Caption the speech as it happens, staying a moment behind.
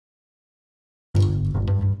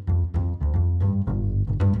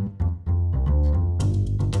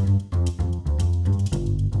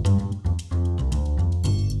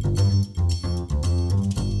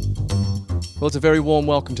Well, it's a very warm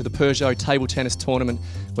welcome to the Peugeot table tennis tournament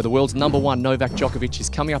where the world's #1 Novak Djokovic is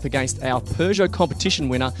coming up against our Peugeot competition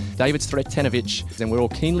winner, David Sretenovic, and we're all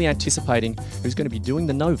keenly anticipating who's going to be doing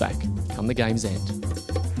the Novak come the game's end.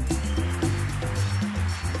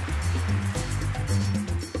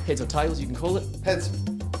 Heads or tails, you can call it? Heads.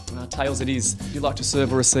 Tails it is. You'd like to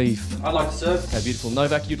serve or receive? I'd like to serve. Okay, beautiful.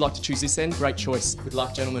 Novak, you'd like to choose this end? Great choice. Good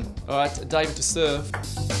luck, gentlemen. All right, David to serve.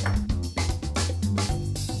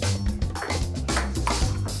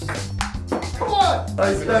 Come on!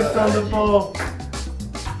 I stepped on the ball.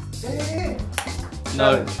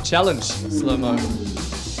 No, challenge. Slow-mo.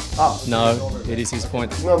 Ah. No, it is his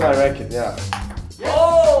point. It's not my racket, yeah. Yes.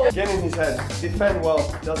 Oh! Get in his head. Defend well.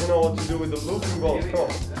 Doesn't know what to do with the looping ball. Come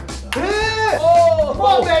on. Oh! Come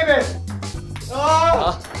on, baby!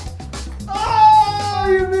 Oh! Oh!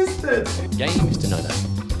 You missed it! Game, Mr. Novak.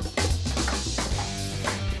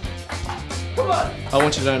 Come on! I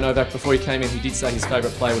want you to know, Novak, before he came in, he did say his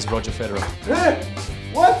favourite player was Roger Federer.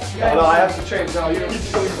 What? Yeah, no, I have to change now. You keep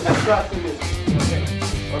distracting me.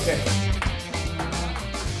 Okay.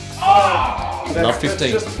 Oh! Love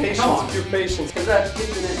 15. That's just patience, pure patience. Because that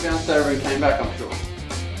kicked the net bounced over and came back, I'm sure.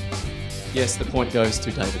 Yes, the point goes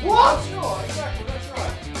to David. What? Sure, exactly, that's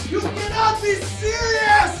right. You cannot be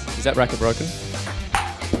serious! Is that racket broken?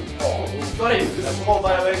 Oh, got him. That's a ball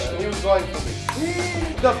violation. He was going for me.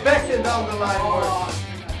 The backhand down the line.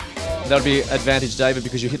 That would be advantage, David,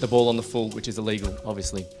 because you hit the ball on the full, which is illegal,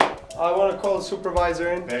 obviously. I want to call the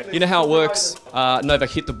supervisor in. You know how it works? Novak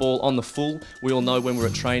hit the ball on the full. We all know when we're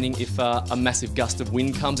at training, if a massive gust of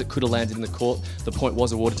wind comes, it could have landed in the court. The point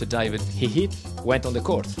was awarded to David. He hit, went on the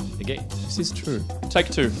court again. This is true. Take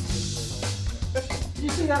two. Did you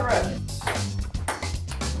see that red?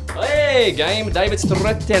 Hey, game, David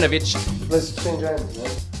Sretenovic. Let's change hands,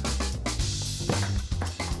 man.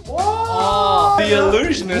 Oh, the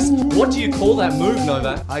illusionist. What do you call that move,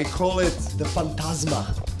 Novak? I call it the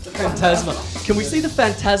Phantasma. The Phantasma. Can we see the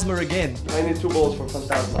Phantasma again? I need 2 balls for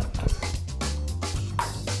Phantasma.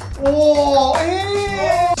 Oh,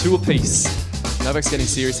 hey! 2 apiece. Novak's getting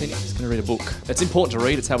serious here. He's going to read a book. It's important to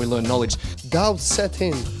read. It's how we learn knowledge. Doubt set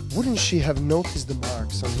in. Wouldn't she have noticed the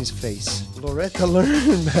marks on his face? Loretta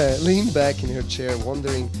leaned back in her chair,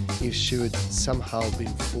 wondering if she would somehow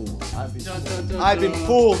been fooled. I've been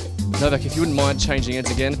fooled. Novak, if you wouldn't mind changing heads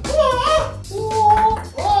again. That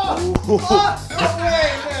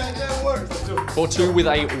works. Or 2 with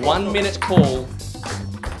a 1-minute call.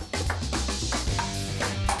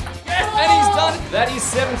 And he's done. That is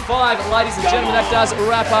 7-5, ladies and gentlemen. That does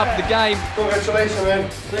wrap up the game. Congratulations, man.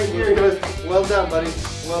 Thank you. Well done, buddy.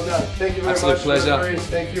 Well done. Thank you very Absolute much. pleasure.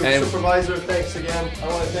 Thank you, And supervisor. Thanks again. I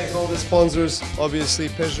want to thank all the sponsors, obviously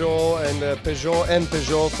Peugeot and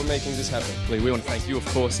Peugeot for making this happen. we want to thank you, of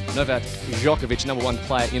course, Novak Djokovic, #1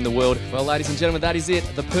 player in the world. Well, ladies and gentlemen, that is it.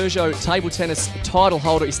 The Peugeot table tennis title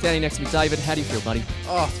holder is standing next to me. David, how do you feel, buddy?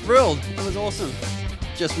 Oh, thrilled. It was awesome.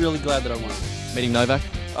 Just really glad that I won. Meeting Novak?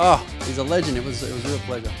 Oh, he's a legend. It was a real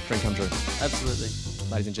pleasure. Dream come true. Absolutely.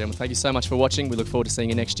 Ladies and gentlemen, thank you so much for watching. We look forward to seeing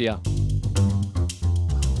you next year.